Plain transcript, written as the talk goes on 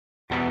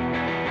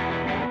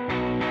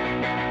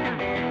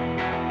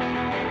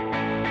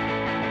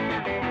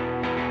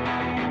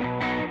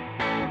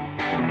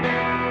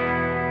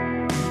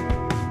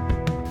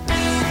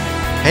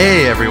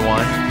Hey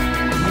everyone,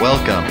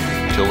 welcome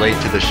to Late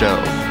to the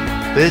Show.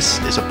 This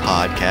is a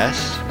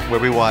podcast where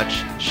we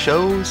watch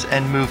shows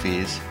and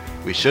movies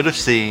we should have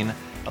seen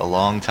a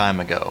long time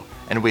ago.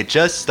 And we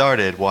just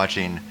started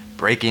watching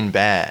Breaking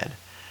Bad.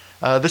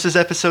 This is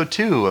episode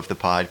 2 of the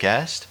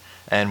podcast,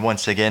 and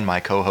once again my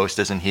co-host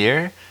isn't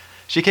here.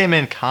 She came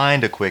in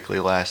kinda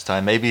quickly last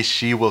time. Maybe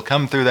she will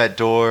come through that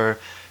door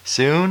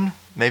soon,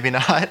 maybe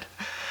not.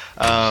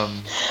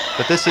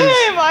 But this is...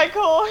 Hey,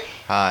 Michael.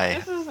 Hi.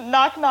 This is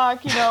Knock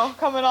Knock,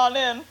 coming on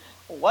in.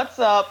 What's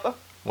up?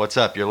 What's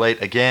up? You're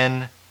late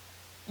again?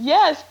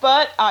 Yes,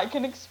 but I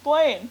can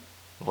explain.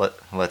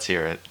 Let's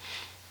hear it.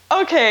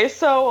 Okay,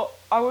 so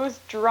I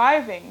was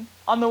driving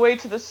on the way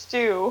to the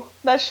stew.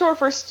 That's short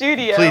for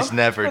studio. Please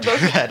never do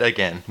that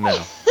again. No.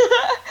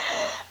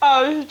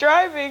 I was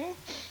driving,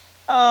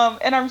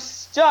 and I'm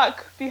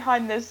stuck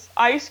behind this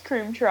ice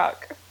cream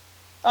truck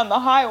on the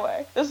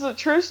highway. This is a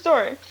true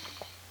story.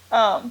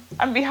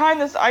 I'm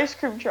behind this ice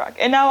cream truck,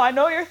 and now I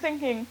know you're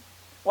thinking,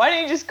 why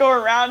didn't you just go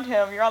around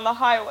him? You're on the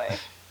highway.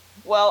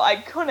 Well, I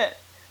couldn't,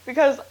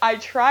 because I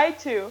tried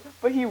to,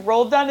 but he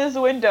rolled down his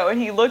window,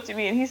 and he looked at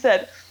me, and he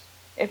said,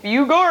 if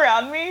you go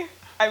around me,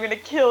 I'm going to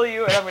kill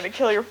you, and I'm going to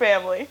kill your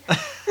family. So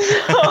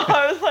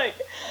I was like,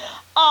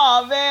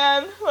 aw,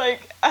 man.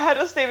 I had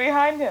to stay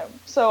behind him.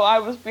 So I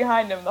was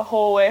behind him the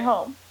whole way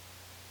home.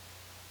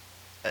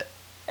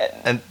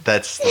 And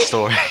that's the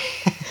story.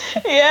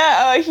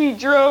 Yeah, he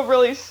drove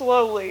really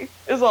slowly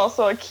is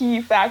also a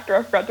key factor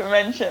I forgot to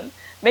mention,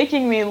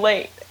 making me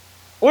late.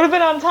 Would have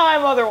been on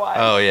time otherwise.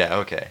 Oh, yeah,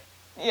 okay.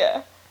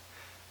 Yeah.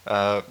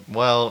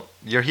 Well,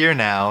 you're here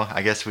now.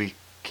 I guess we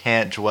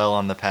can't dwell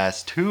on the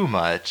past too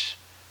much.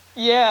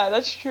 Yeah,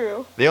 that's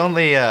true. The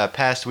only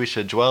past we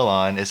should dwell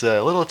on is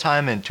a little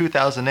time in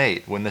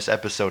 2008 when this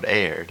episode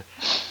aired.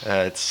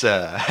 It's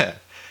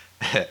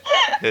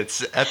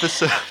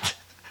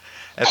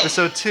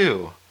episode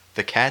 2,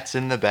 The Cat's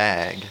in the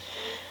Bag.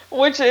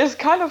 Which is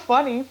kind of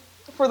funny.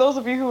 For those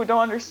of you who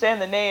don't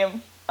understand the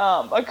name,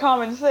 a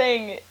common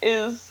saying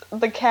is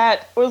the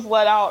cat was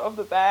let out of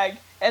the bag,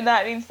 and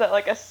that means that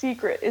a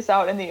secret is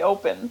out in the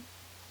open.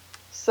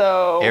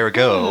 So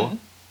Ergo,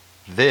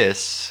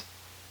 this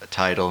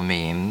title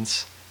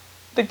means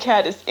the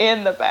cat is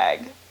in the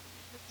bag.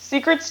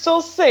 Secret's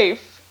still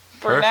safe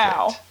for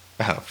now.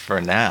 Oh, for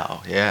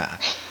now, yeah.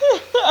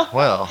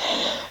 Well,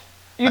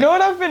 you know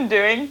what I've been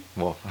doing?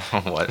 Well,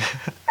 what?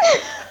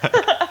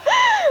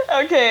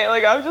 Okay,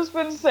 I've just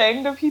been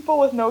saying to people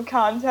with no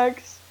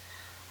context,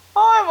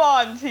 I'm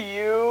on to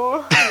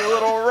you, you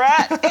little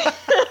rat.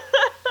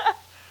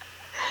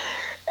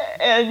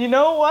 And you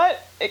know what?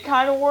 It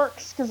kind of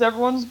works, because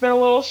everyone's been a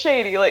little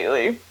shady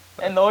lately.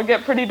 And they'll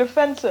get pretty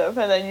defensive,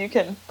 and then you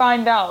can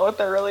find out what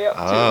they're really up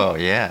to. Oh,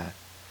 yeah.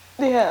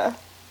 Yeah.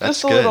 That's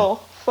just a good. little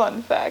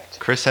fun fact.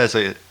 Chris has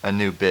a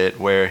new bit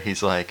where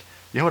he's like,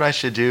 you know what I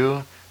should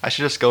do? I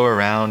should just go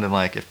around and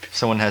if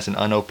someone has an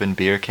unopened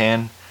beer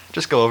can,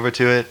 just go over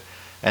to it,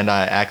 and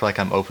I act like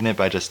I'm opening it,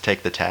 but I just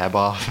take the tab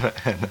off.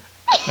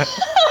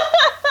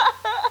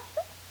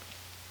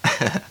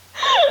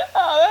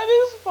 Oh, that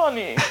is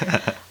funny.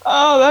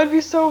 Oh, that'd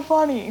be so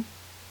funny.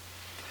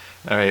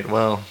 All right,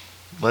 well,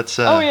 let's...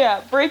 oh,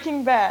 yeah,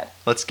 Breaking Bad.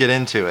 Let's get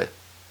into it.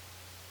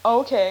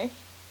 Okay.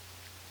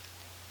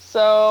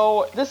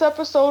 So, this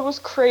episode was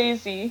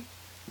crazy.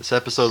 This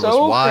episode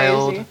was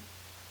wild. Crazy.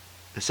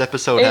 This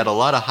episode had a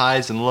lot of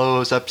highs and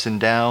lows, ups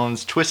and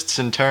downs, twists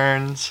and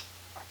turns.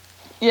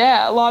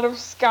 Yeah, a lot of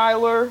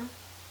Skylar,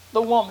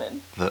 the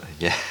woman.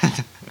 Yeah.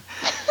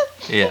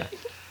 Yeah.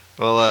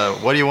 Well,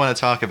 what do you want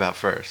to talk about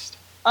first?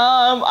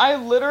 I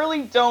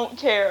literally don't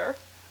care.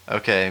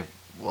 Okay,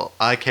 well,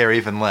 I care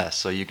even less,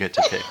 so you get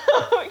to pick.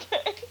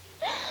 Okay.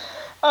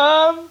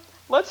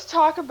 Let's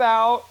talk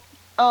about,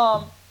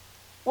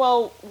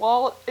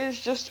 Walt is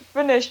just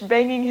finished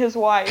banging his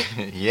wife.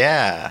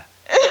 Yeah.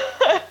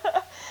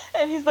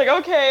 And he's like,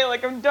 okay,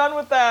 I'm done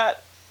with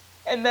that.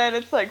 And then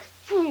it's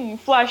boom,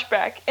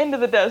 flashback into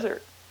the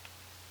desert.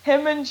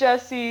 Him and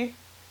Jesse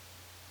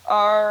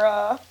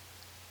are,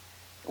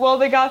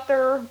 they got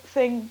their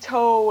thing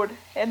towed,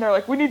 and they're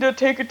like, we need to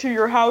take it to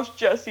your house,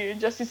 Jesse. And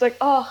Jesse's like,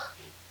 ugh,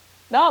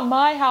 not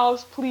my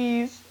house,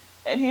 please.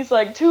 And he's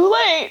like, too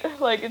late.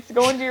 It's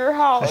going to your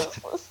house.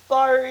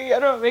 Sorry, I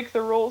don't make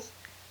the rules.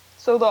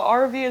 So the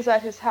RV is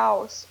at his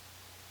house.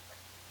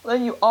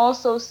 Then you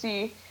also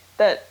see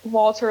that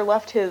Walter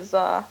left his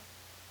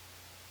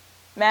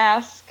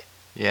mask.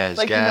 Yeah, his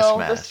gas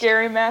mask. The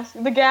scary mask.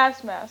 The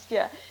gas mask,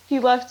 yeah. He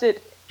left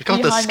it You call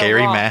it the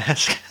scary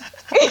mask?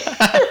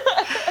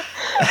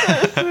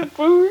 The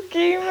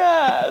spooky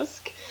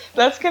mask.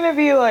 That's going to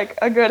be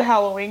a good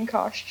Halloween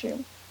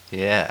costume.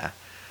 Yeah.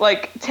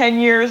 10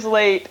 years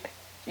late,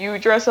 you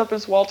dress up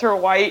as Walter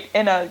White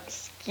in a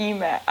ski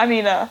mask.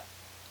 A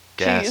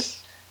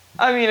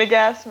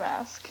gas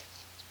mask.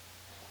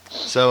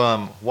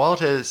 So, Walt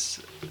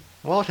has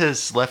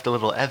left a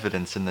little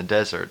evidence in the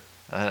desert.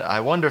 I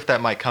wonder if that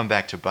might come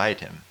back to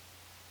bite him.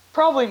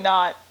 Probably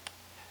not.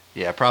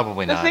 Yeah,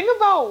 probably not. The thing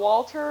about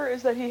Walter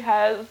is that he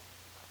has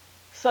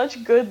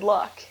such good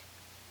luck.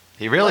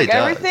 He really like,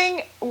 does.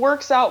 Everything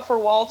works out for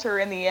Walter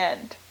in the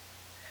end.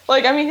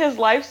 Like, I mean, his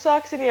life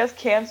sucks and he has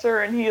cancer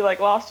and he, like,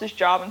 lost his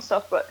job and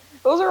stuff, but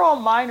those are all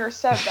minor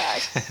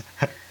setbacks.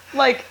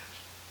 Like,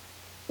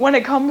 when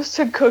it comes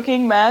to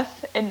cooking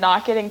meth and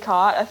not getting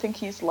caught, I think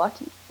he's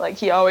lucky. Like,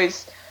 he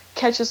always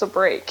catches a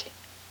break.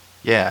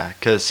 Yeah,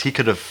 because he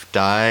could have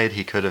died.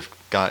 He could have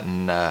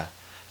gotten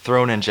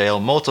thrown in jail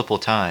multiple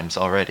times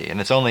already, and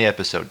it's only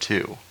episode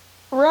 2.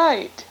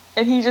 Right.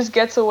 And he just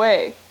gets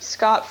away,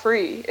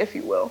 scot-free, if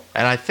you will.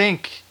 And I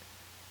think,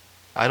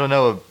 I don't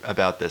know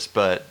about this,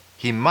 but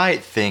he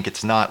might think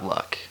it's not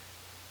luck.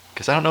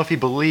 Because I don't know if he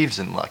believes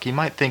in luck. He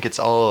might think it's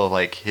all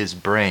like his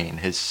brain,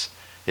 his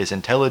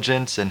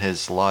intelligence, and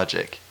his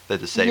logic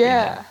that is saving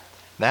him.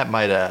 That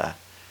might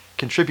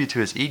contribute to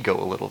his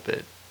ego a little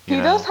bit. He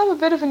does have a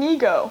bit of an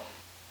ego.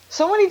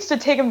 Someone needs to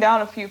take him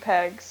down a few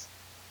pegs.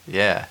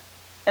 Yeah.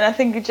 And I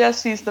think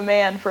Jesse's the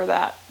man for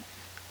that.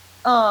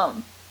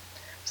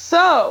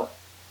 So,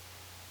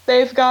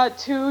 they've got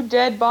 2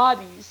 dead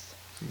bodies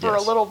for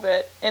a little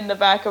bit in the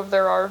back of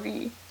their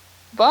RV.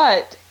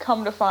 But,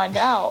 come to find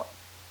out,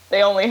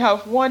 they only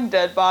have 1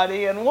 dead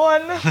body and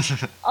 1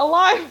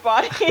 alive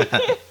body.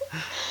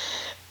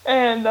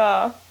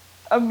 And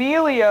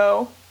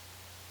Emilio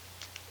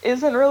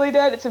isn't really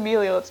dead. It's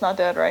Emilio that's not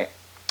dead, right?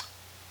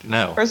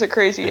 No. Or is it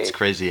Crazy 8? It's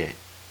Crazy 8.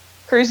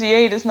 Crazy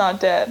 8 is not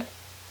dead.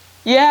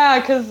 Yeah,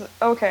 because,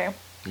 okay.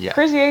 Yeah.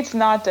 Crazy 8's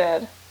not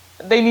dead.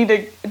 They need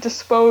to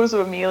dispose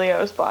of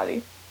Emilio's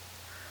body.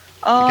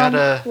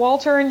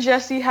 Walter and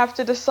Jesse have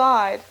to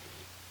decide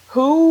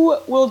who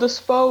will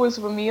dispose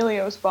of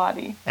Emilio's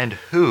body. And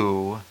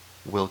who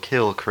will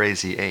kill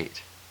Crazy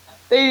 8.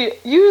 They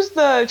use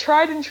the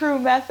tried and true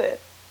method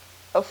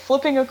of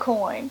flipping a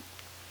coin.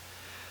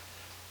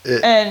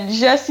 And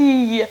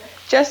Jesse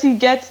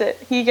gets it.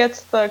 He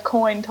gets the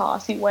coin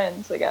toss. He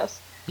wins, I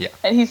guess. Yeah.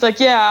 And he's like,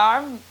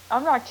 yeah,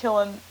 I'm not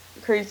killing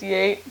Crazy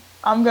 8.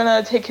 I'm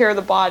gonna take care of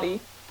the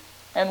body.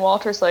 And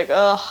Walter's like,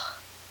 ugh,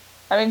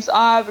 that means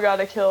I've got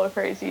to kill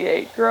Crazy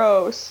 8.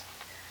 Gross.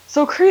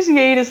 So Crazy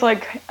 8 is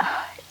like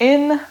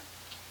in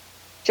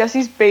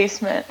Jesse's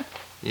basement.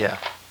 Yeah.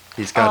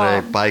 He's got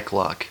a bike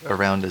lock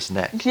around his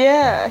neck.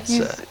 Yeah,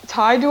 he's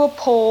tied to a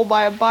pole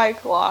by a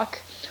bike lock.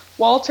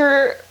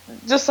 Walter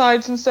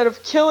decides instead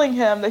of killing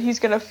him that he's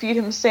going to feed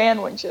him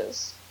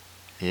sandwiches.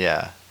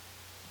 Yeah.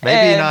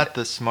 Maybe not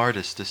the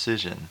smartest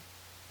decision.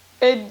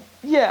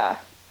 Yeah,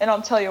 and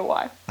I'll tell you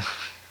why.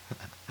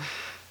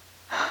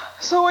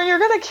 So when you're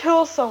going to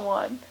kill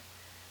someone,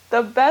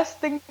 the best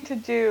thing to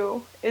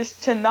do is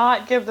to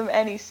not give them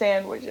any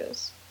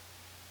sandwiches.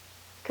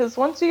 Because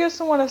once you give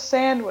someone a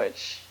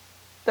sandwich,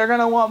 they're going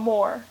to want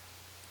more.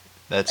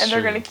 That's true. And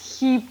they're going to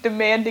keep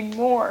demanding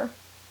more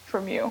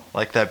from you.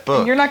 Like that book.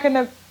 And you're not going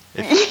to...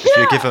 If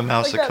you give a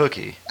mouse a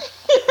cookie.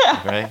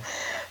 Yeah. Right?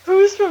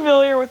 Who's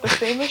familiar with the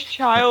famous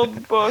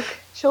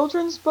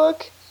children's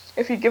book,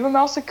 If You Give a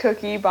Mouse a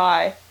Cookie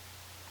by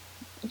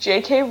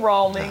J.K.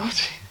 Rowling?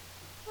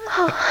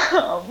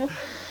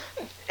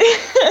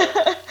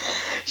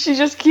 She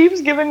just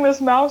keeps giving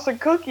this mouse a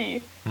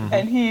cookie,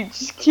 and he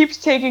just keeps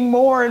taking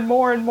more and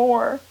more and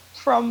more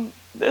from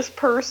this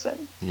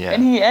person. Yeah.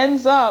 And he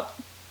ends up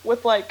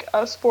with like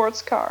a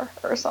sports car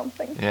or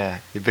something. Yeah,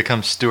 he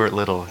becomes Stuart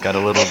Little, got a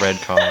little red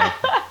car.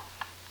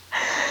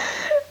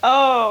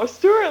 Oh,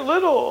 Stuart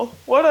Little,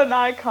 what an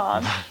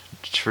icon.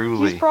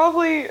 Truly. He's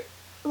probably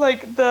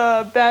like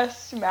the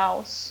best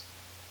mouse.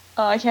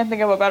 I can't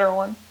think of a better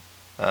one.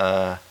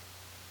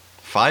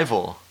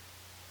 Fievel.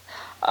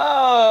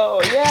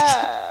 Oh,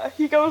 yeah.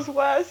 He goes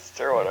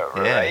west or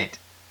whatever, Yeah. right?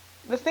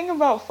 The thing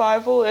about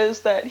Fievel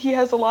is that he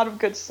has a lot of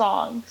good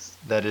songs.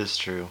 That is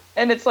true.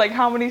 And it's like,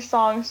 how many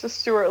songs does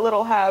Stuart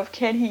Little have?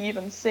 Can he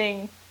even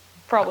sing?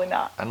 Probably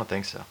not. I don't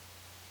think so.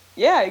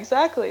 Yeah,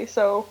 exactly.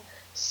 So,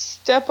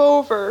 step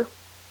over.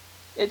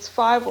 It's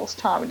Fievel's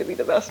time to be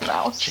the best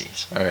mouse.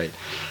 Jeez. All right.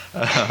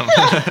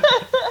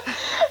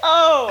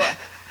 Oh,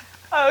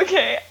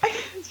 okay.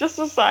 Just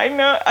a side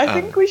note. I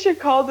think we should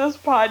call this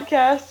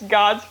podcast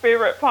God's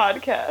Favorite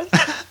Podcast.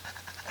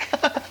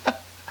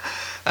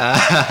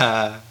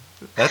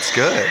 That's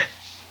good.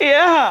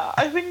 Yeah,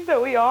 I think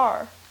that we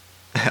are.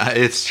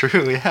 It's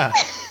true, yeah.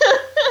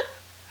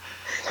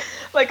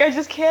 Like, I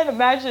just can't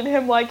imagine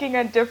him liking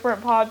a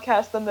different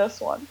podcast than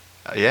this one.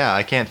 Yeah,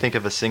 I can't think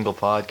of a single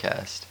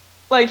podcast.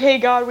 Like, hey,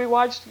 God, we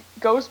watched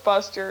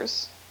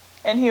Ghostbusters.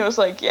 And he was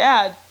like,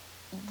 yeah,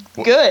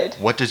 good.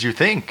 What did you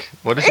think?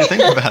 What did you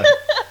think about it?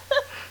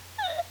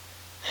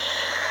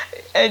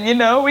 And, you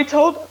know, we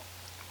told him.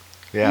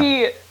 Yeah.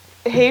 He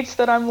hates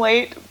that I'm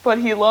late, but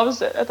he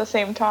loves it at the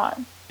same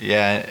time.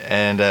 Yeah,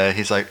 and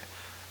he's like,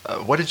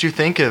 what did you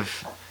think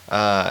of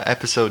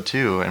episode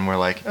 2? And we're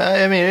like,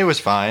 I mean, it was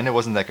fine. It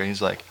wasn't that great.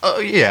 He's like, oh,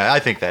 yeah, I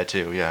think that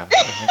too, yeah.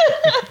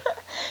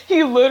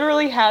 He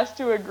literally has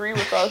to agree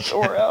with us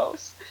or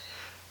else.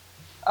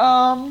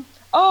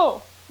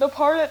 Oh, the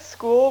part at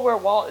school where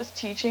Walt is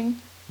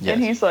teaching, yes.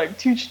 And he's like,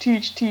 teach,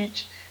 teach,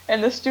 teach.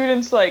 And the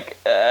student's like,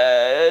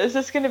 is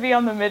this going to be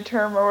on the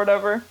midterm or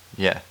whatever?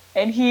 Yeah.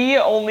 And he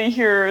only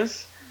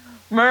hears,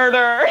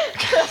 Murder.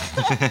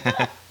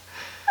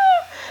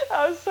 That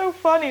was so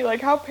funny.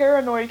 Like, how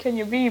paranoid can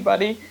you be,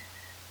 buddy?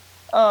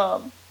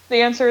 The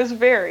answer is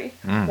very.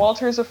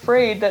 Walter's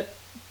afraid that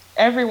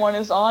everyone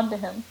is on to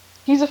him.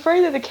 He's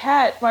afraid that the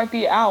cat might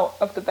be out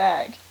of the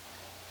bag.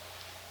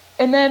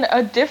 And then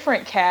a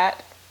different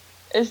cat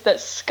is that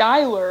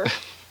Skylar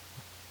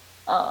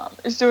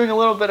is doing a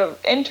little bit of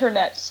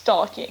internet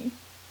stalking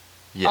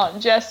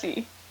on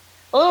Jesse.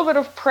 A little bit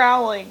of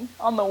prowling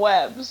on the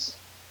webs.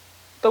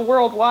 The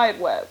World Wide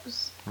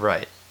Webs.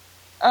 Right.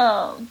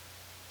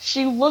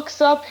 She looks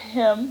up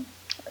him,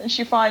 and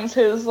she finds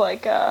his,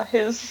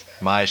 his...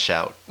 My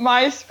Shout.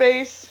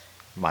 MySpace.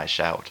 My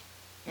Shout.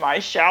 My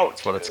Shout.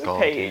 That's what it's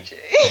called. Page.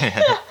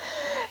 Yeah.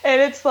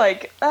 And it's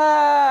like,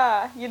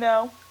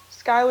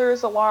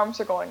 Skylar's alarms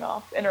are going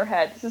off in her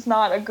head. This is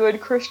not a good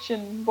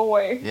Christian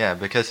boy. Yeah,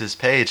 because his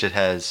page, it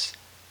has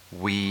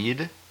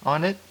weed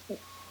on it.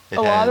 It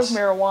a lot of has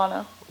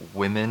marijuana.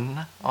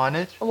 Women on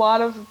it. A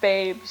lot of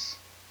babes.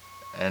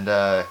 And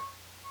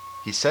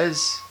he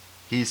says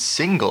he's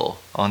single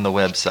on the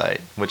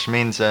website, which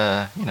means,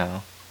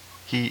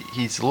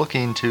 he's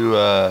looking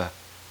to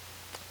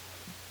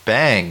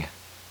bang.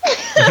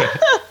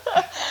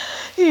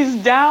 He's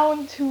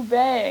down to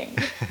bang.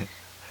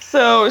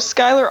 So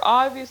Skylar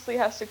obviously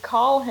has to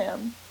call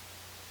him.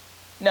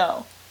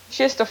 No,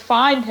 she has to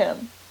find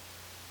him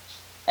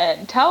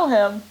and tell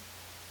him,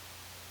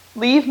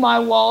 leave my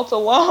Walt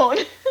alone.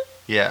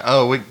 Yeah.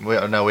 Oh,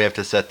 we have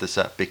to set this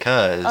up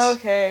because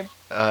okay.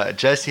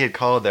 Jesse had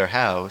called their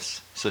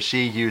house, so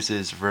she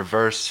uses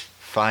reverse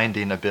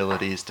finding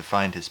abilities to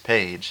find his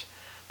page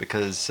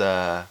because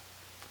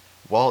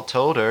Walt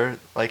told her,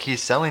 like,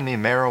 he's selling me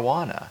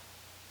marijuana.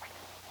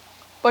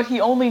 But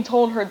he only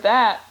told her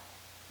that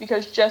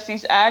because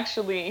Jesse's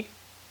actually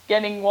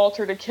getting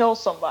Walter to kill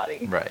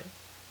somebody. Right.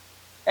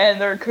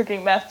 And they're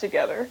cooking meth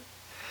together.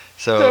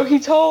 So he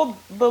told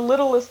the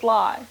littlest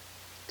lie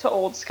to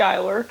old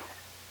Skylar,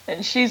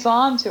 and she's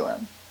on to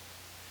him.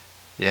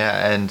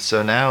 Yeah, and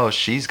so now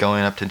she's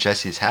going up to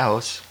Jesse's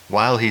house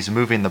while he's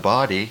moving the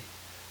body.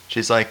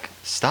 She's like,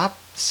 stop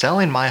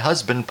selling my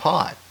husband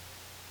pot.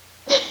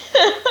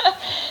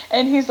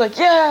 And he's like,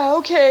 yeah,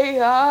 okay,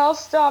 I'll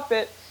stop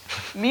it.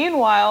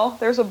 Meanwhile,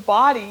 there's a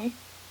body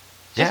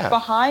just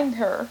behind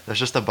her. There's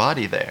just a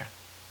body there.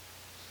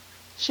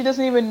 She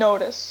doesn't even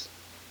notice.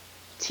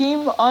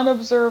 Team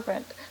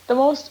Unobservant. The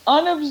most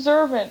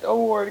unobservant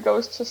award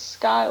goes to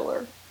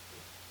Skylar.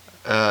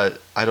 I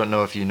don't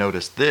know if you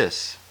noticed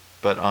this,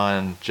 but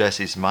on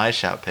Jesse's My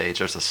Shout page,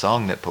 there's a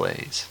song that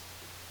plays.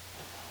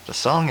 The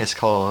song is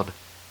called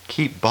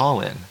Keep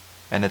Ballin',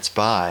 and it's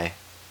by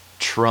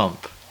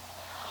Trump.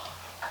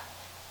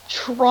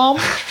 Trump?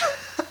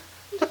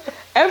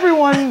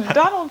 Everyone,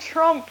 Donald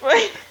Trump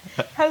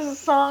has a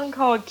song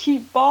called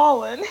Keep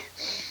Ballin'.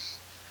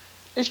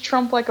 Is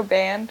Trump like a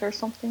band or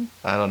something?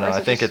 I don't know.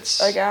 I think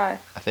it's a guy.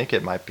 I think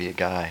it might be a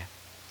guy.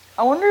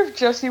 I wonder if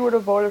Jesse would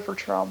have voted for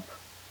Trump.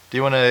 Do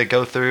you want to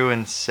go through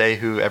and say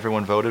who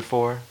everyone voted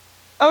for?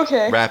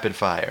 Okay. Rapid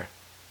fire.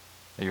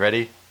 Are you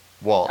ready?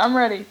 Walt. I'm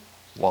ready.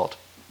 Walt.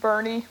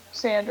 Bernie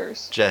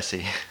Sanders.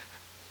 Jesse.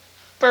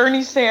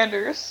 Bernie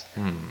Sanders.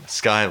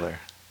 Skylar.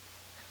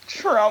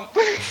 Trump.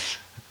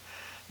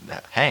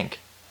 Hank.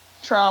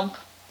 Trump.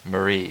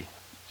 Marie.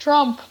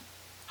 Trump.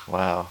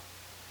 Wow.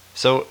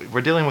 So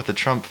we're dealing with the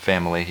Trump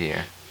family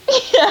here.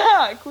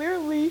 Yeah,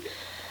 clearly.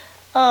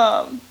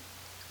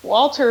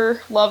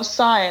 Walter loves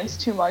science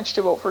too much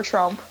to vote for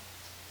Trump.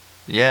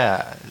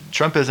 Yeah,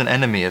 Trump is an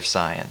enemy of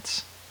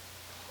science.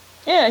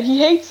 Yeah, he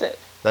hates it.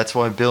 That's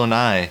why Bill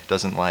Nye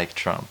doesn't like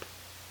Trump.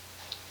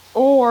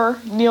 Or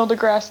Neil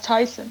deGrasse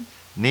Tyson.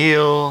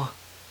 Neil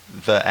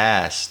the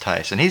ass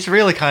Tyson. He's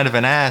really kind of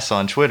an ass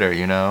on Twitter,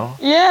 you know?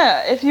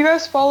 Yeah, if you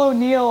guys follow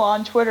Neil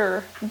on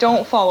Twitter,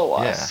 don't follow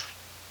us. Yeah.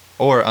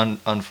 Or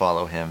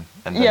unfollow him.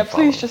 And then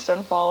please just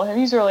unfollow him.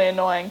 He's really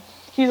annoying.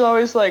 He's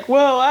always like,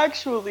 well,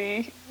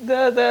 actually,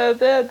 so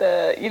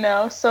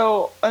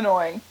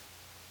annoying.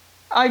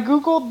 I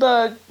googled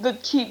the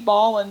Keep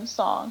Ballin'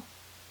 song,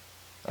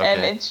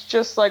 and it's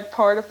just like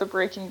part of the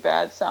Breaking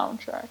Bad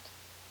soundtrack.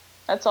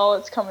 That's all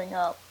that's coming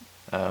up.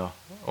 Oh,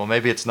 well,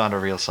 maybe it's not a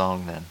real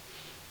song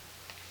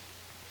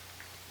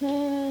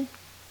then.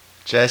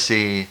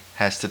 Jesse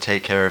has to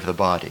take care of the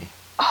body.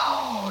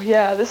 Oh,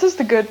 yeah, this is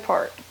the good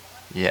part.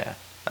 Yeah,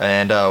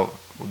 and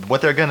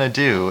what they're gonna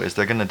do is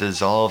they're gonna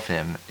dissolve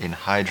him in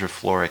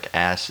hydrofluoric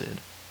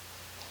acid.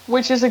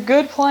 Which is a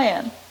good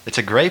plan. It's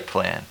a great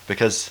plan,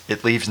 because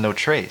it leaves no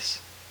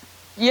trace.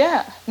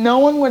 Yeah, no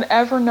one would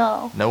ever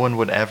know. No one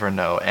would ever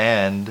know,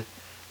 and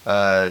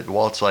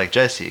Walt's like,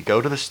 Jesse, go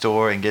to the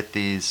store and get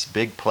these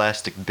big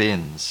plastic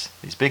bins,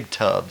 these big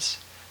tubs.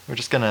 We're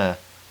just gonna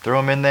throw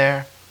them in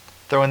there,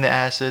 throw in the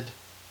acid,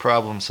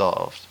 problem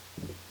solved.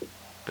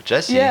 But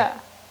Jesse,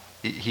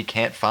 he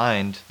can't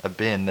find a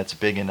bin that's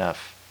big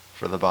enough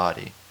for the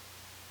body.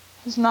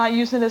 He's not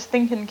using his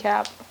thinking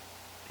cap.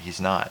 He's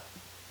not.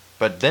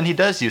 But then he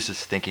does use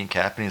his thinking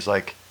cap, and he's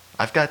like,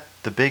 I've got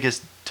the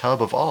biggest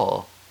tub of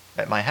all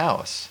at my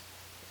house.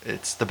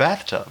 It's the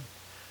bathtub.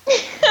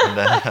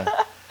 And,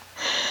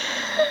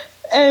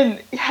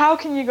 And how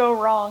can you go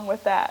wrong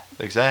with that?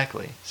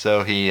 Exactly.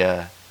 So he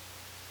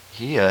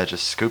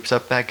just scoops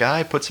up that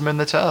guy, puts him in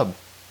the tub.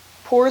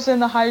 Pours in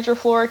the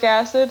hydrofluoric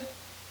acid.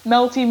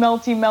 Melty,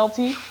 melty,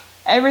 melty.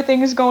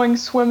 Everything is going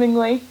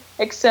swimmingly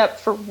except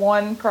for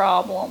one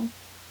problem.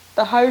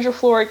 The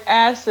hydrofluoric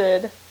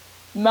acid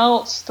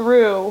melts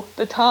through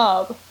the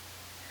tub.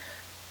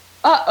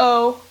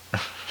 Uh-oh.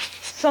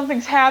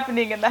 Something's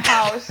happening in the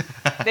house.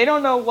 They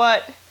don't know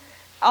what.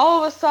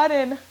 All of a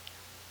sudden,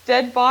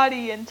 dead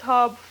body and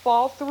tub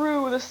fall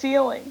through the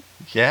ceiling.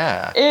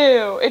 Yeah.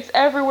 Ew, it's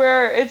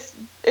everywhere. It's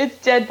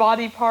dead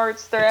body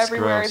parts. They're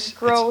everywhere. Gross. It's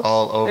gross. It's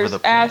all over There's the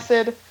place.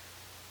 acid.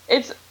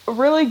 It's a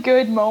really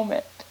good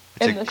moment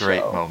It's in a the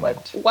great show.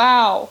 moment. Like,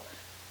 wow.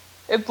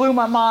 It blew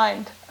my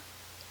mind.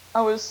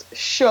 I was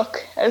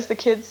shook, as the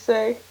kids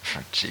say.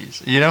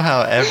 Jeez. You know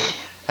how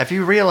have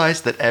you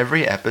realized that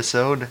every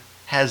episode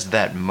has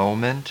that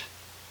moment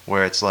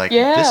where it's like,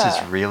 this is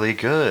Yeah. really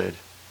good?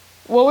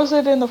 What was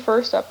it in the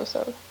first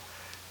episode?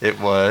 It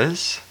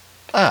was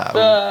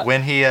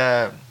when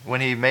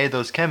he made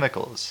those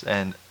chemicals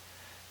and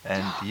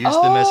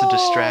used them as a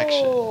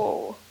distraction.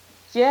 Oh,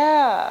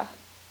 yeah.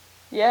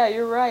 Yeah,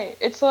 you're right.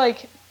 It's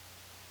like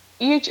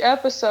each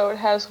episode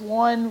has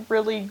one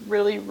really,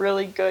 really,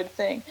 really good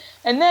thing.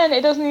 And then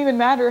it doesn't even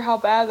matter how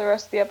bad the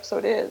rest of the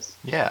episode is.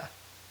 Yeah.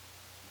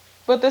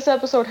 But this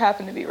episode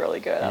happened to be really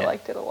good. I Yeah.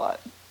 liked it a lot.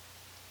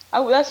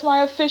 That's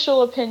my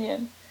official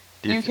opinion.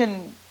 You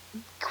can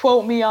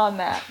quote me on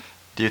that.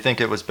 Do you think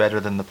it was better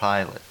than the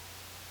pilot?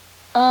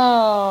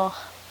 Oh,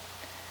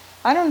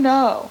 I don't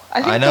know.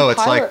 I know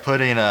it's like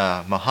putting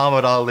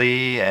Muhammad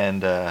Ali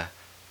and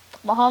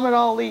Muhammad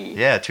Ali.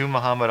 yeah, two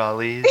Muhammad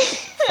Alis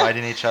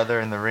fighting each other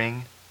in the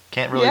ring.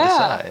 Can't really Yeah.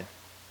 decide.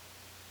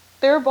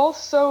 They're both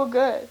so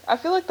good. I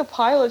feel like the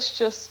pilot's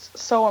just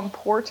so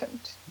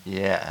important.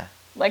 Yeah.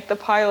 Like the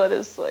pilot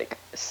is like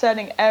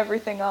setting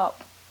everything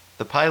up.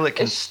 The pilot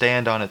can It's-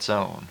 stand on its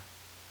own.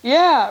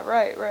 Yeah,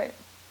 right.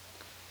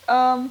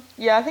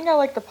 Yeah, I think I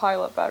like the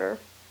pilot better.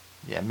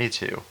 Yeah, me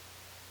too.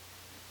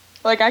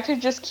 Like I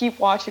could just keep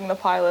watching the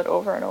pilot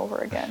over and over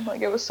again.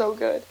 Like it was so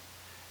good.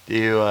 Do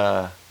you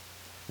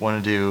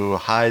want to do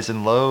highs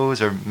and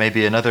lows or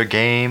maybe another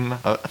game?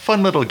 A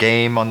fun little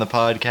game on the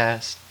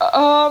podcast?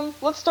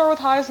 Let's start with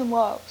highs and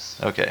lows.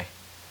 Okay.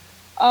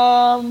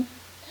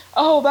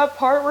 Oh, that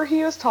part where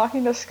he was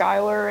talking to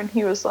Skylar and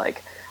he was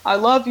like, I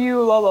love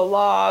you, la la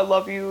la, I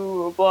love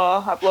you,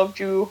 blah, I've loved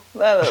you,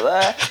 la la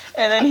la.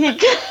 And then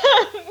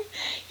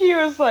he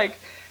was like,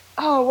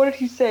 oh, what did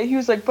he say? He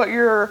was like,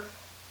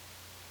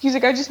 he's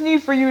like, I just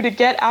need for you to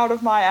get out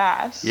of my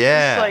ass.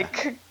 Yeah. He's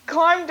like,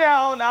 climb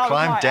down out of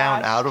my ass. Climb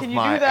down out of Can you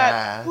my do that,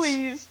 ass?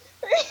 please?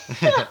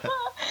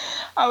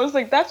 I was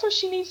like, that's what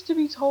she needs to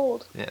be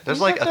told. Yeah, there's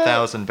He's like such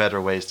 1,000 better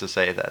ways to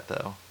say that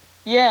though.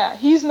 Yeah,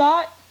 he's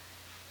not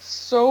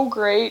so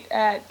great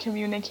at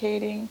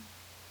communicating.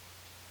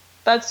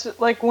 That's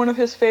like one of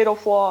his fatal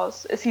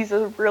flaws, is he's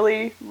a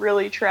really,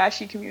 really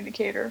trashy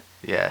communicator.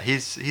 Yeah,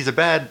 he's a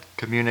bad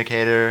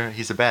communicator.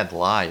 He's a bad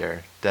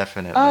liar,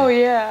 definitely. Oh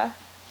yeah.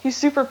 He's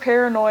super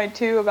paranoid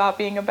too about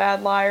being a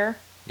bad liar.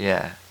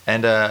 Yeah,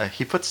 and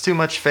he puts too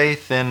much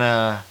faith in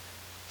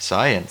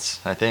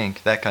science, I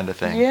think, that kind of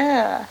thing.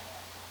 Yeah.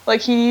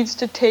 Like he needs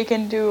to take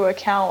into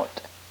account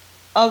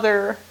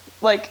other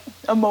like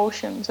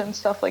emotions and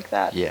stuff like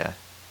that. Yeah.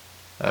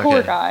 Okay.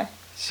 Poor guy.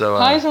 So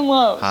Highs and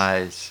lows.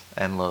 highs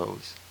and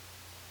lows.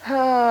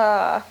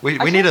 I We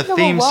can't need a think of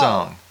theme low.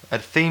 song. A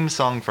theme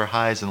song for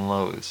highs and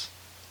lows.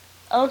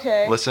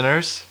 Okay.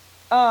 Listeners,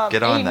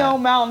 get on Ain't that. no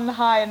mountain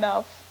high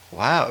enough.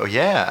 Wow,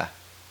 yeah.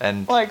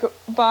 And Like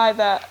by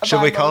that. should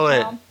by we call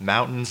it Motown.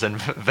 mountains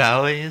and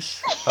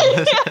valleys?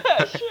 Yeah,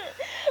 sure.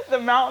 The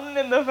mountain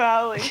and the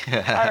valley.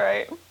 Yeah. All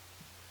right.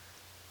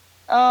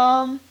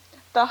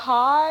 The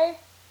high.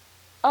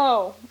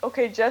 Oh,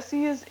 okay.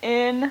 Jesse is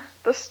in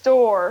the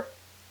store,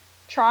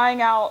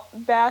 trying out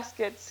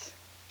baskets.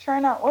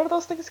 Trying out, what are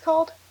those things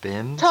called?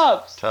 Bins?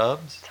 Tubs.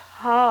 Tubs?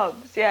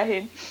 Tubs.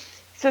 Yeah,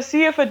 to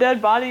see if a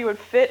dead body would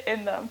fit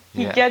in them.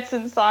 He Yeah. gets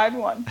inside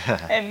one,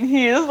 and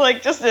he is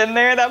like just in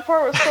there. That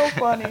part was so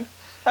funny.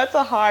 That's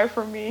a high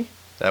for me.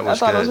 That was I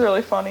thought good. it was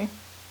really funny.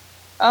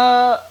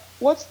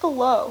 What's the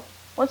low?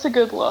 What's a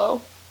good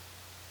low?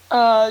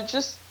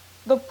 Just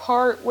the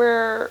part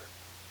where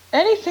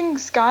anything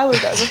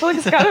Skylar does. I feel like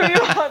it's gotta be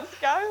about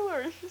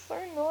Skylar. She's so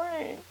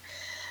annoying.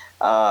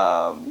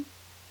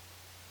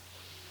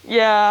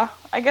 Yeah,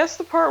 I guess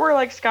the part where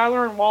like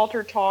Skylar and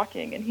Walter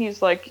talking, and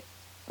he's like,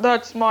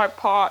 "That's my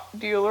pot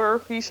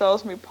dealer. He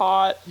sells me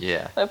pot."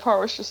 Yeah. That part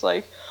was just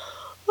like,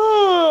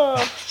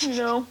 oh, you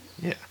know.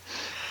 Yeah.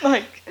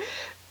 Like,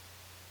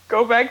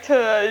 go back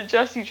to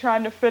Jesse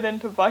trying to fit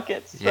into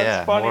buckets. That's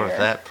Yeah, funnier. more of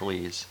that,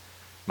 please.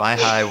 My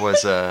high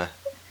was,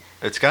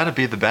 it's gotta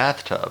be the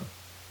bathtub.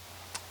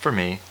 For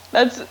me.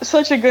 That's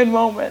such a good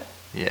moment.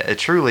 Yeah, it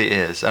truly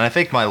is. And I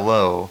think my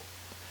low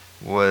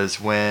was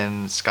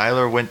when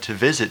Skylar went to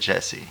visit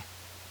Jesse.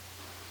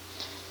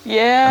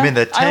 Yeah. I mean,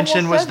 the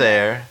tension almost was said that.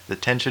 there. The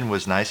tension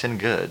was nice and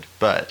good,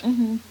 but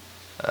Mhm.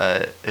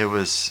 it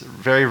was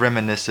very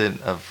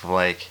reminiscent of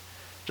like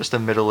just a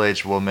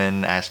middle-aged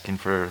woman asking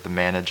for the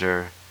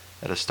manager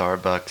at a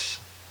Starbucks.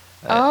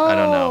 I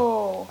don't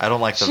know. I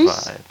don't like the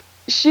vibe.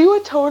 She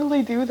would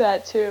totally do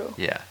that too.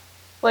 Yeah.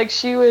 Like,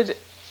 she would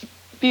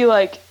be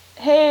like,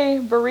 hey,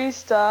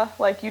 barista,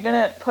 like, you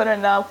didn't put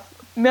enough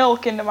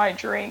milk into my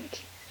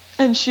drink.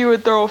 And she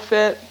would throw a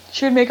fit.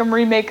 She would make him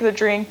remake the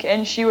drink,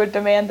 and she would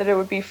demand that it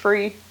would be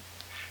free.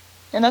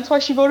 And that's why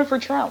she voted for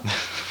Trump.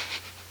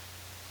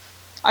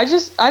 I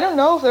don't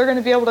know if they're going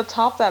to be able to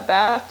top that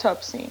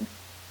bathtub scene.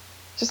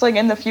 Just, like,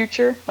 in the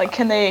future. Like,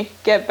 can they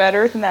get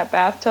better than that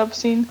bathtub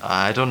scene?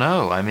 I don't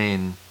know. I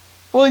mean...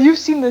 Well, you've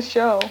seen the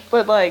show,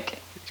 but, like...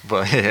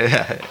 But,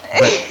 yeah.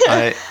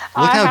 But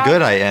look how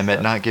good I am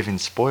at not giving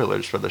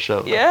spoilers for the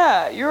show.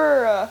 Yeah,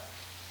 you're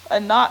a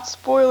not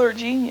spoiler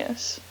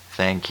genius.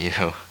 Thank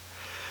you.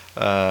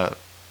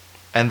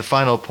 And the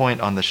final point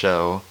on the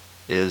show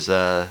is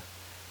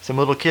some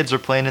little kids are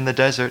playing in the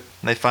desert,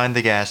 and they find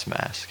the gas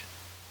mask.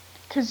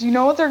 Because you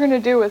know what they're going to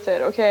do with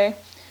it, okay?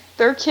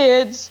 They're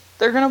kids.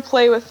 They're going to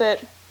play with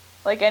it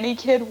like any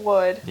kid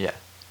would. Yeah.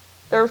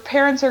 Their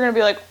parents are going to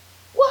be like,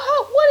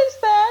 what is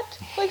that?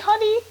 Like,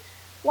 honey,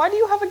 why do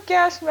you have a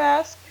gas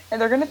mask?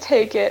 And they're going to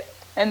take it,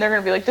 and they're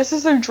going to be like, this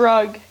is a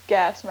drug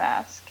gas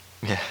mask.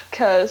 Yeah.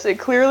 Because it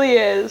clearly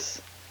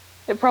is.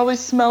 It probably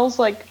smells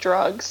like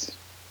drugs.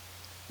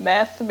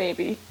 Meth,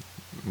 maybe.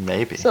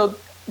 Maybe. So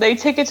they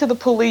take it to the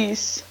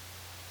police,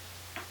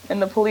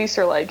 and the police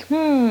are like,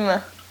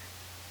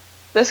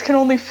 this can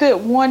only fit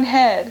one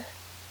head.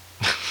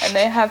 And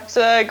they have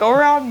to go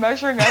around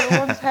measuring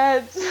everyone's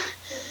heads.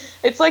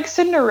 It's like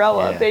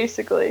Cinderella,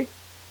 basically.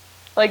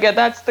 Like,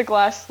 that's the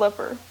glass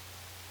slipper.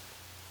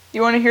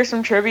 You want to hear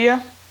some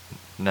trivia?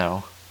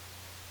 No.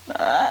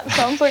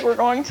 Sounds like we're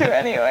going to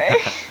anyway.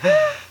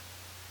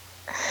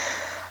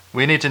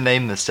 We need to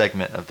name this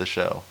segment of the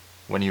show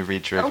when you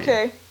read trivia.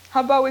 Okay.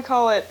 How about we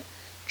call it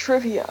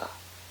Trivia?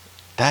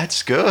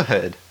 That's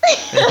good.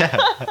 Yeah.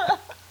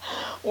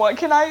 What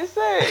can I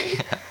say?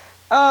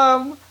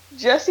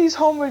 Jesse's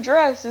home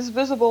address is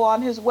visible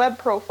on his web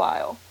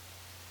profile.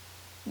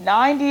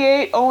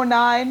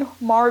 9809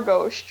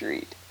 Margot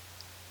Street.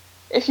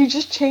 If you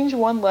just change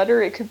one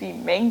letter, it could be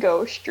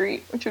Mango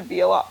Street, which would be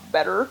a lot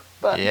better.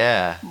 But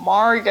yeah.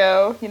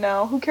 Margot,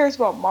 who cares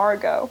about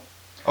Margot?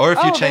 Or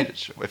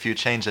if you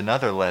change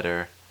another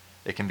letter,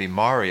 it can be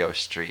Mario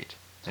Street.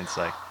 It's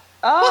like,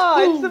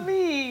 it's a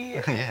me.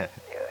 Yeah.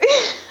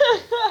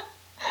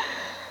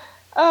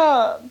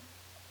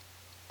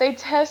 They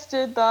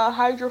tested the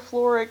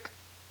hydrofluoric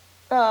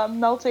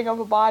melting of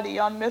a body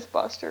on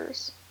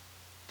Mythbusters.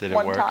 Did it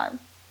work? One time.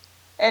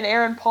 And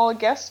Aaron Paul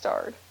guest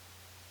starred.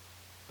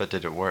 But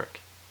did it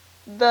work?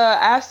 The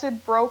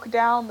acid broke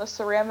down the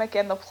ceramic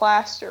and the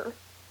plaster.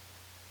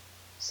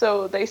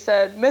 So they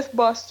said, myth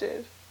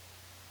busted.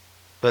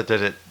 But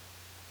did it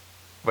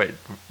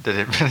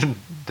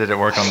did it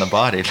work on the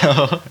body?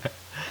 No.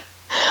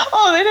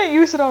 Oh, they didn't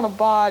use it on a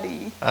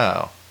body.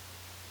 Oh.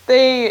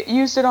 They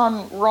used it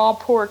on raw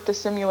pork to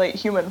simulate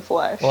human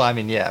flesh. Well, I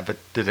mean, yeah, but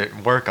did it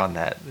work on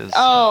that?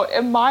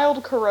 A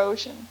mild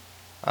corrosion.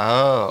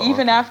 Oh.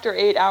 Even after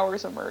 8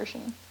 hours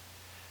immersion.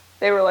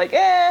 They were like,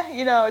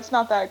 it's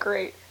not that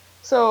great.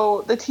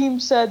 So the team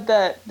said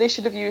that they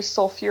should have used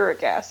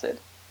sulfuric acid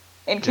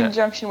in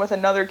conjunction with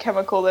another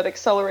chemical that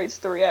accelerates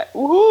the reaction.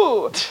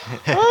 Ooh!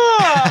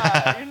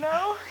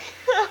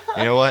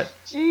 You know what?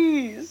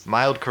 Jeez.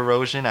 Mild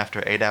corrosion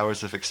after 8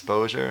 hours of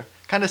exposure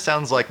kind of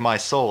sounds like my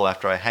soul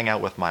after I hang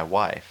out with my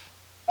wife.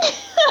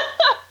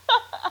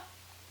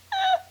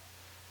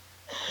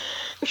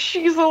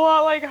 She's a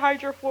lot like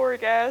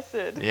hydrofluoric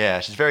acid.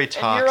 Yeah, she's very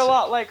toxic. And you're a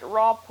lot like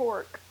raw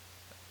pork.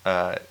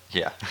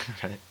 Yeah,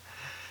 right.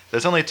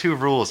 There's only 2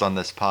 rules on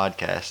this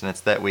podcast, and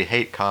it's that we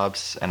hate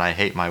cops and I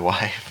hate my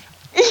wife.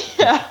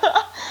 Yeah.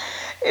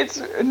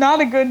 It's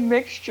not a good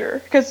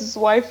mixture, because his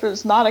wife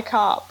is not a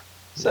cop.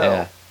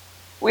 So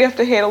we have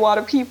to hate a lot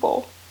of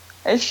people.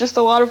 It's just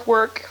a lot of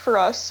work for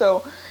us.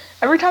 So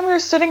every time you're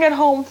sitting at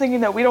home thinking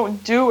that we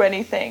don't do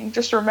anything,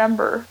 just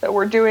remember that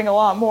we're doing a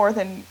lot more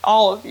than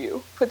all of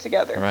you put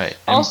together. Right.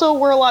 Also,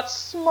 we're a lot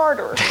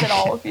smarter than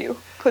all of you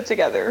put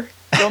together.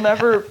 You'll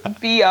never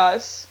be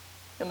us.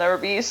 You'll never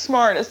be as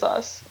smart as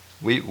us.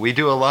 We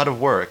do a lot of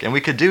work, and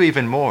we could do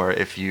even more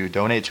if you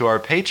donate to our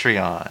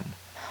Patreon.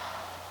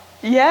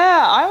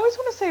 Yeah, I always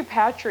want to say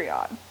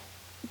Patreon.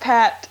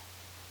 Pat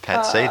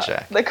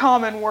Sajak. The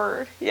common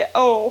word. Yeah.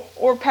 Oh,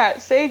 or Pat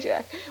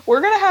Sajak.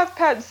 We're going to have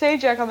Pat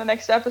Sajak on the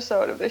next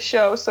episode of this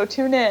show, so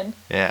tune in.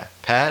 Yeah.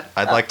 Pat,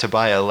 I'd like to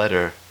buy a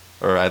letter,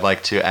 or I'd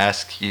like to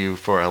ask you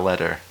for a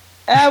letter.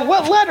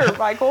 What letter,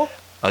 Michael?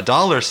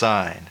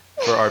 $$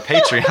 for our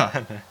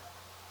Patreon.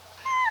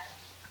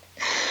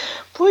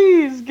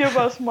 Please give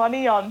us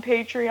money on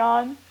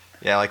Patreon.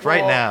 Yeah, like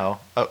right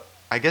now. Oh,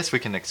 I guess we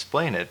can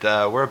explain it.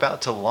 We're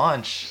about to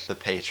launch the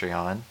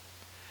Patreon.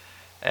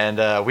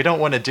 And we don't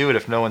want to do it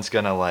if no one's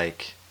going to,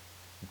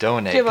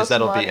 donate, because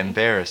that'll be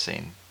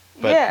embarrassing.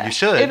 But you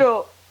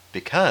should,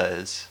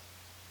 because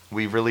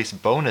we release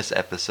bonus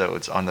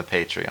episodes on the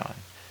Patreon.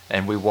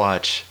 And we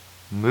watch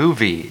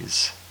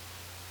movies.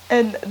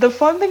 And the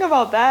fun thing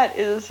about that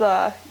is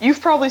you've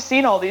probably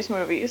seen all these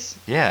movies.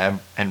 Yeah,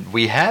 and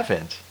we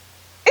haven't.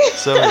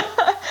 So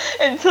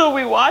until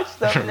we watch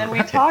them and then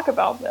we talk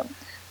about them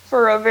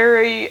for a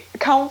very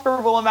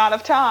comfortable amount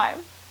of time.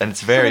 And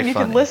it's very funny. You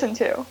can listen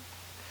to.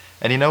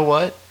 And you know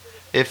what?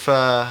 If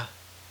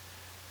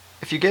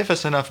you give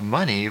us enough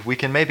money, we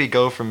can maybe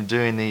go from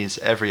doing these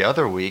every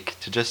other week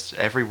to just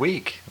every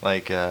week.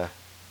 Like, I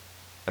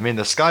mean,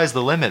 the sky's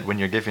the limit when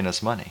you're giving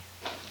us money.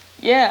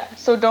 Yeah,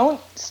 so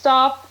don't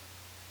stop.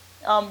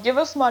 Give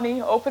us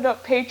money. Open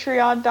up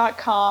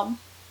patreon.com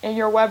in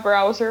your web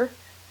browser.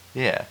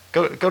 Yeah,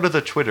 go to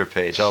the Twitter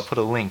page. I'll put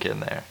a link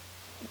in there.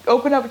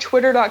 Open up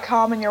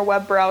twitter.com in your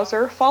web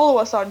browser. Follow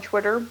us on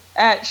Twitter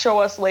at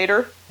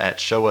 @ShowUsLater. At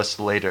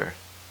 @ShowUsLater.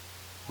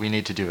 We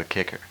need to do a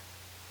kicker.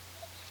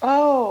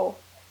 Oh.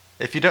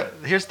 If you don't,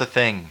 here's the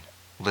thing,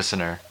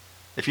 listener.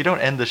 If you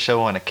don't end the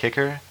show on a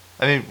kicker,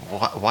 I mean,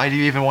 why do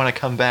you even want to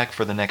come back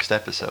for the next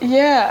episode?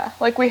 Yeah,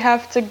 like we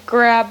have to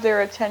grab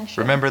their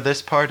attention. Remember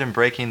this part in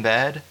Breaking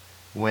Bad?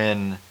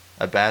 When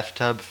a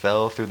bathtub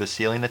fell through the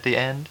ceiling at the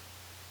end?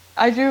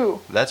 I do.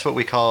 That's what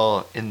we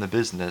call, in the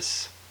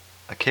business,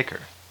 a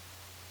kicker.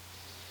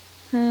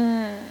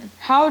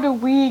 How do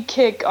we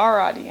kick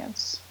our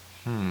audience?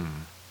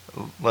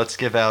 Let's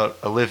give out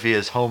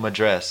Olivia's home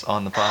address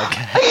on the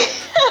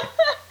podcast.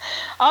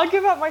 I'll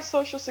give out my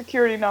social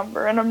security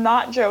number, and I'm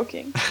not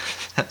joking.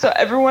 So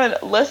everyone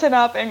listen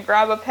up and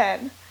grab a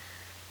pen.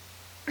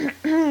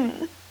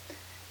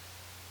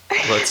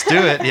 Let's do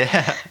it,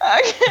 yeah.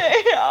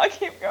 Okay, I'll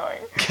keep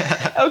going.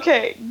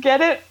 Okay, get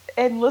it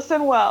and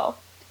listen well.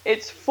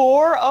 It's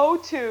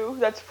 402,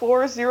 that's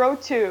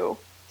 402,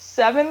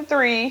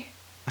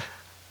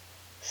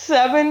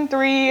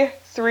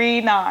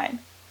 7339.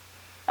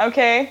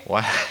 Okay?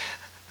 Wow.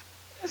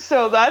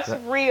 So that's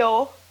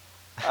real.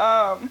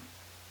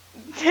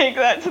 Take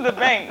that to the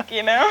bank,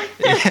 you know?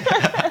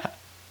 Yeah.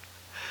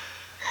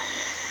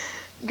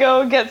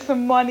 Go get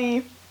some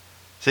money.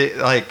 See,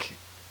 like,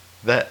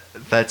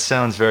 that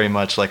sounds very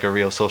much like a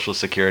real social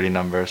security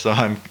number, so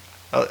I'm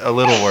a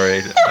little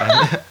worried.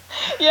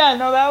 Yeah,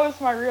 no, that was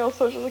my real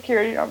social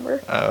security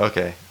number.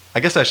 Okay. I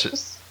guess I should...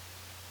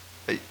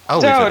 I'll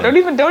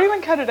leave it in. Don't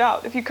even cut it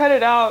out. If you cut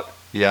it out,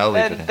 yeah, I'll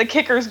leave it in. Then the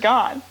kicker's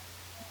gone.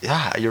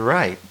 Yeah, you're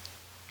right.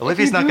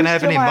 Olivia's not going to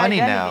have any money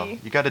now.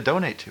 You got to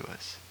donate to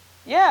us.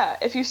 Yeah,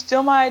 if you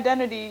steal my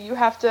identity, you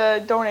have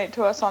to donate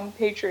to us on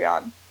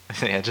Patreon.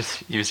 Yeah,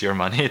 just use your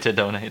money to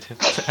donate.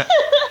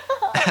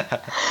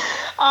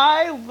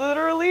 I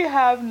literally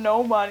have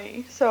no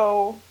money,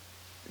 so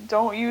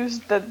don't use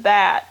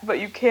that, but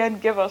you can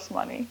give us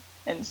money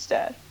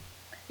instead.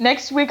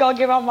 Next week, I'll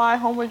give out my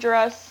home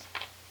address.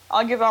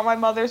 I'll give out my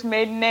mother's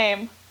maiden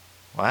name.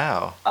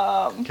 Wow.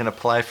 Can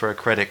apply for a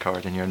credit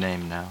card in your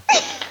name now.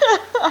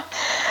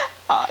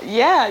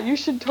 Yeah, you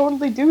should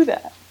totally do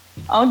that.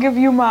 I'll give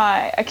you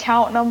my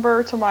account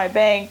number to my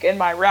bank and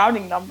my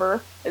routing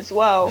number as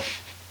well.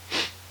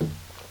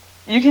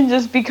 You can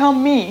just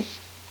become me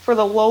for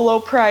the low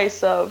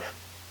price of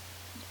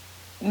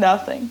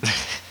nothing.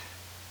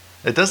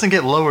 It doesn't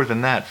get lower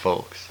than that,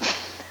 folks.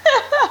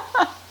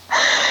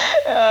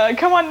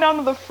 Come on down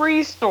to the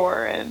free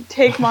store and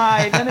take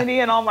my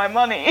identity and all my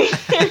money.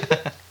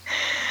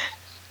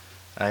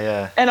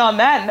 And on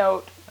that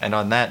note,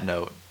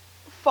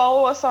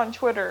 follow us on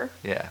Twitter.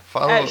 Yeah,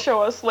 at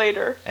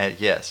 @ShowUsLater. At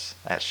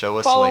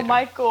 @ShowUsLater. Follow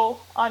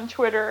Michael on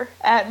Twitter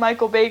at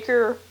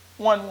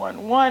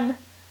MichaelBaker111.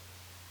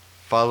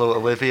 Follow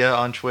Olivia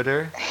on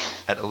Twitter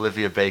at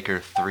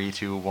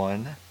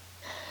OliviaBaker321.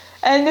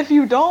 And if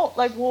you don't,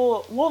 like,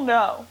 we'll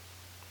know.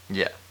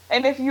 Yeah.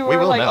 And if you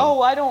are like, know.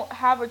 Oh, I don't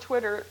have a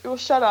Twitter, well,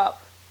 shut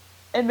up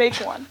and make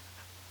one.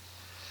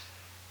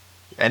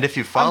 And if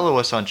you follow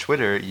us on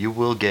Twitter, you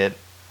will get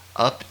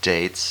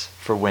updates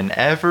for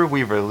whenever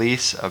we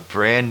release a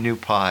brand new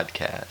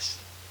podcast.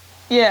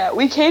 Yeah,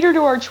 we cater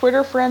to our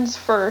Twitter friends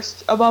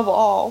first, above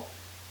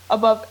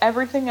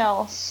everything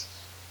else.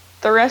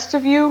 The rest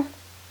of you,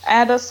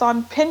 add us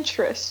on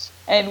Pinterest,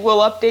 and we'll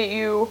update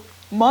you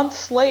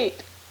months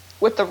late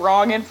with the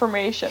wrong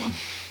information.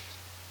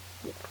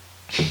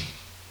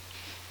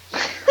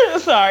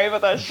 Sorry,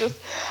 but that's just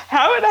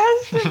how it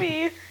has to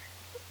be.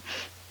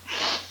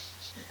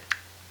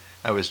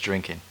 I was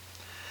drinking.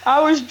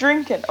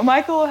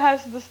 Michael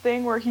has this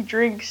thing where he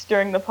drinks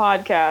during the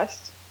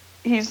podcast.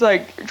 He's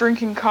like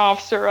drinking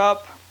cough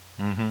syrup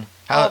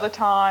all the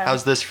time.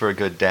 How's this for a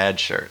good dad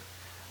shirt?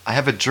 I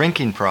have a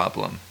drinking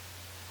problem.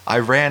 I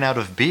ran out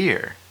of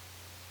beer.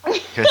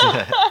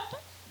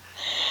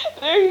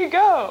 There you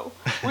go.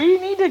 We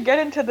need to get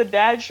into the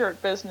dad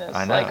shirt business.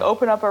 I know. Like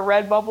open up a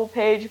Redbubble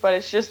page, but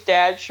it's just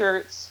dad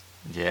shirts.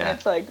 Yeah. And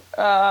it's like,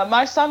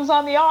 my son's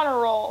on the honor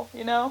roll,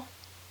 you know?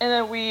 And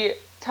then we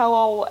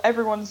tell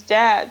everyone's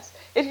dads.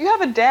 If you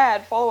have a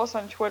dad, follow us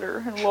on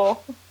Twitter, and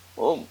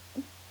we'll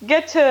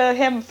get to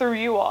him through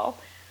you all.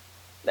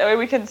 That way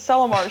we can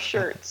sell him our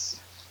shirts.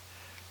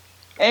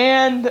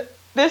 And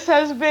this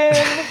has been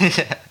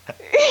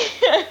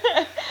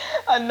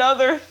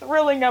another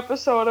thrilling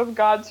episode of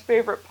God's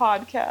favorite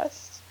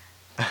podcast.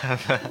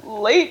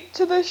 Late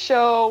to the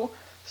Show,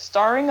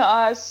 starring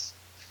us,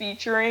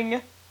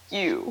 featuring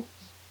you.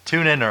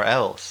 Tune in or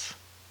else.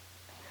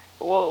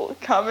 We'll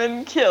come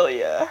and kill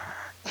ya.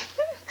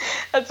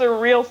 That's a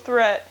real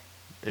threat.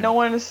 No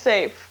one is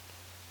safe.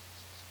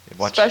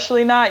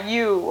 Especially not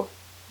you,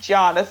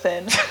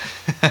 Jonathan.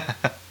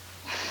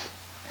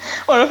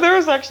 What if there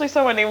was actually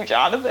someone named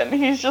Jonathan?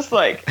 He's just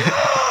like,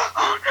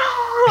 oh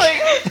no,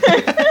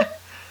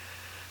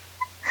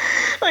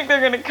 like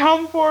they're gonna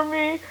come for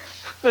me.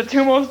 The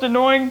two most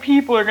annoying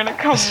people are gonna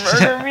come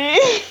murder me.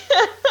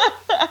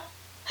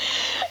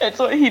 It's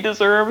what he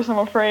deserves, I'm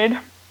afraid.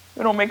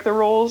 We don't make the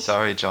rules.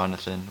 Sorry,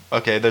 Jonathan.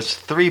 Okay, there's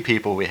 3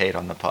 people we hate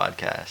on the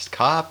podcast.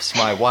 Cops,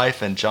 my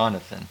wife, and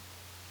Jonathan.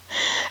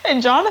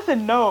 And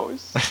Jonathan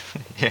knows.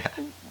 Yeah.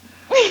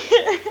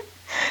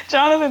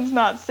 Jonathan's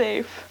not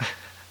safe.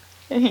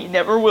 And he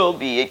never will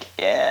be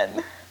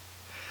again.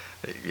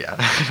 Yeah.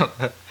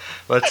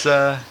 Let's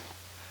bounce.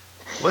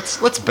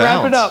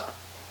 Wrap it up.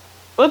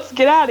 Let's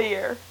get out of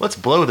here. Let's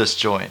blow this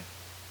joint.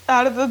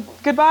 Out of the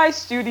goodbye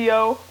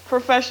studio,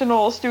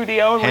 professional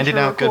studio. In Handing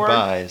which we out record.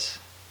 goodbyes.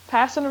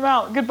 Passing them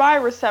out. Goodbye,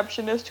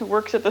 receptionist who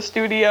works at the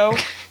studio.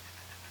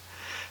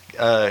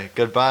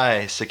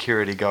 Goodbye,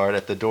 security guard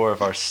at the door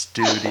of our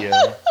studio.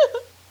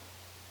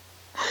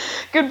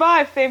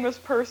 Goodbye, famous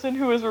person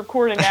who is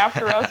recording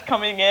after us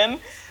coming in.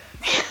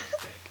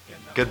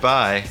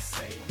 Goodbye.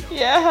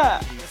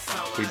 Yeah.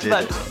 We did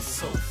it.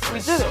 We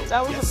did it.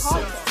 That was a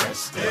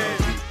podcast.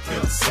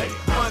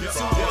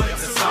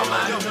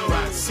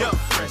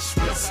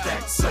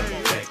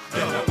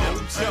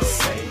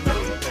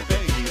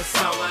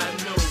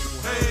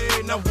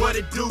 Hey, now what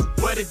it do?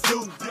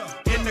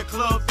 In the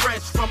club,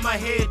 fresh from my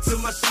head to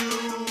my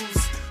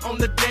shoes. On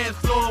the dance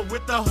floor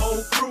with the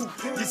whole crew.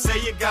 You say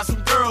you got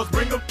some girls,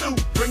 bring them through,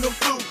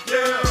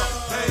 yeah.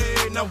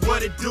 Hey, now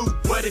what it do?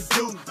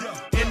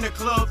 In the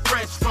club,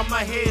 fresh from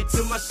my head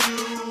to my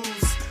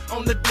shoes.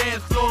 On the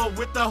dance floor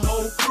with the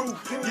whole crew.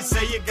 You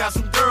say you got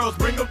some girls,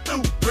 bring them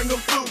through,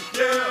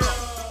 yeah.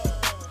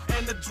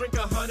 And the drink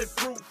 100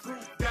 proof.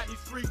 Got these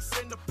freaks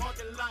in the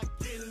parking lot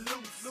getting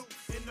loose.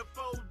 In the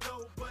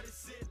photo, but it's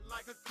sit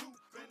like a coupe.